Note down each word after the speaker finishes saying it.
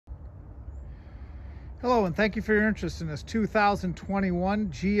Hello, and thank you for your interest in this 2021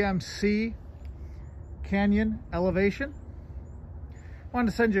 GMC Canyon Elevation. I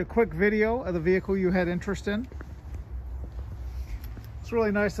wanted to send you a quick video of the vehicle you had interest in. It's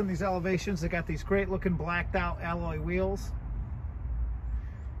really nice in these elevations. They got these great looking blacked out alloy wheels.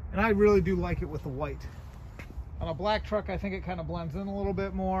 And I really do like it with the white. On a black truck, I think it kind of blends in a little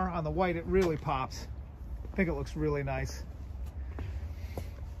bit more. On the white, it really pops. I think it looks really nice.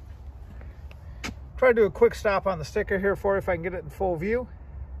 Try to do a quick stop on the sticker here for you if I can get it in full view.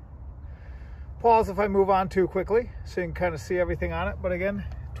 Pause if I move on too quickly so you can kind of see everything on it. But again,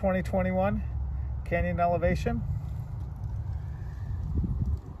 2021 Canyon Elevation.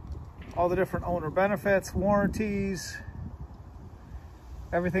 All the different owner benefits, warranties,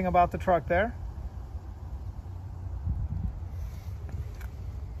 everything about the truck there.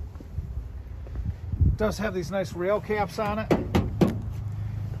 It does have these nice rail caps on it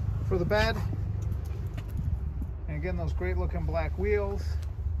for the bed. And again, those great looking black wheels.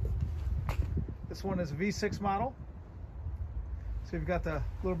 This one is a V6 model. So you've got the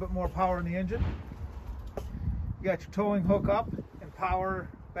little bit more power in the engine. You got your towing hook up and power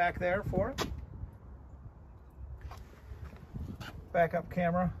back there for it. Backup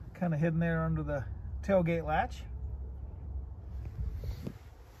camera kind of hidden there under the tailgate latch.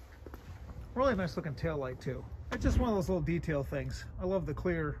 Really nice looking tail light too. It's just one of those little detail things. I love the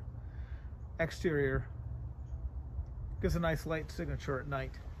clear exterior. Gives a nice light signature at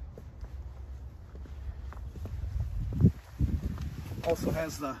night. Also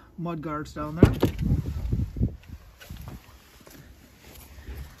has the mud guards down there.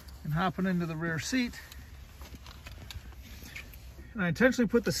 And hopping into the rear seat. And I intentionally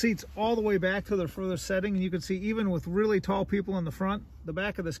put the seats all the way back to their furthest setting, and you can see even with really tall people in the front, the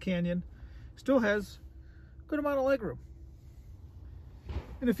back of this Canyon still has a good amount of legroom.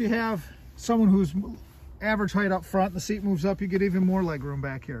 And if you have someone who's average height up front, the seat moves up, you get even more legroom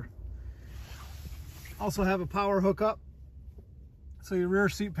back here. Also have a power hookup, so your rear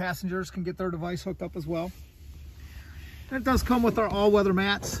seat passengers can get their device hooked up as well. And it does come with our all-weather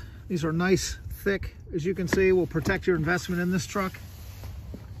mats. These are nice, thick, as you can see, will protect your investment in this truck.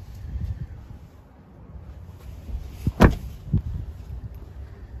 And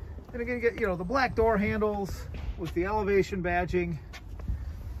again, you get, the black door handles with the elevation badging.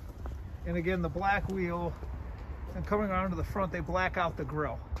 And again, the black wheel, and coming around to the front, they black out the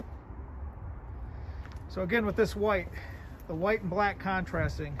grille. So again, with this white, the white and black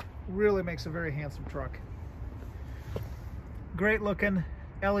contrasting really makes a very handsome truck. Great looking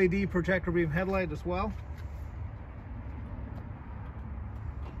LED projector beam headlight as well.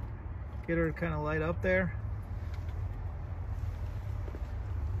 Get her to kind of light up there.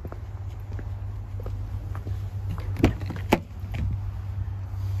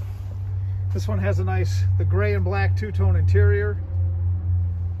 This one has a nice, the gray and black two-tone interior.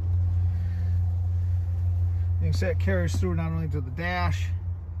 You can see it carries through not only to the dash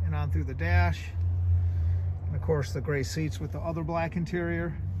and on through the dash. And of course the gray seats with the other black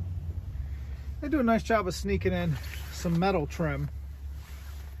interior. They do a nice job of sneaking in some metal trim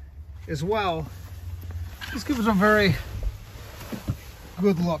as well. This gives them a very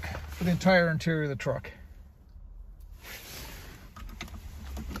good look for the entire interior of the truck.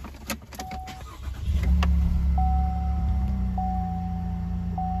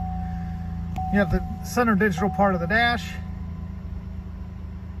 You have the center digital part of the dash.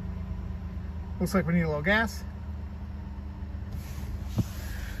 Looks like we need a little gas.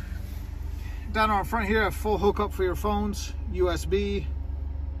 Down on front here, I have full hookup for your phones, USB,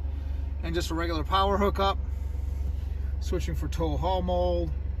 and just a regular power hookup. Switching for tow haul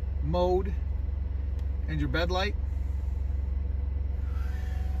mode, and your bed light.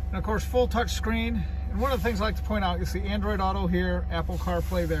 And of course, full touch screen. And one of the things I like to point out, you see Android Auto here, Apple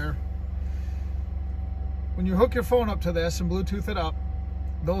CarPlay there. When you hook your phone up to this and Bluetooth it up,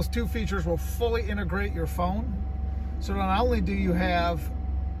 those two features will fully integrate your phone. So not only do you have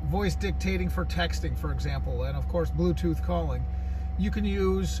voice dictating for texting, for example, and of course Bluetooth calling, you can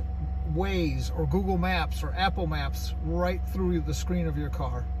use Waze or Google Maps or Apple Maps right through the screen of your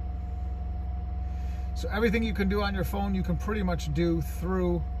car. So everything you can do on your phone, you can pretty much do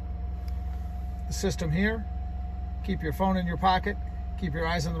through the system here. Keep your phone in your pocket, keep your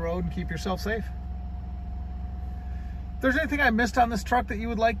eyes on the road, and keep yourself safe. If there's anything I missed on this truck that you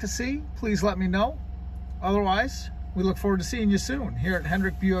would like to see, please let me know. Otherwise, we look forward to seeing you soon here at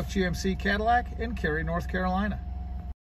Hendrick Buick GMC Cadillac in Cary, North Carolina.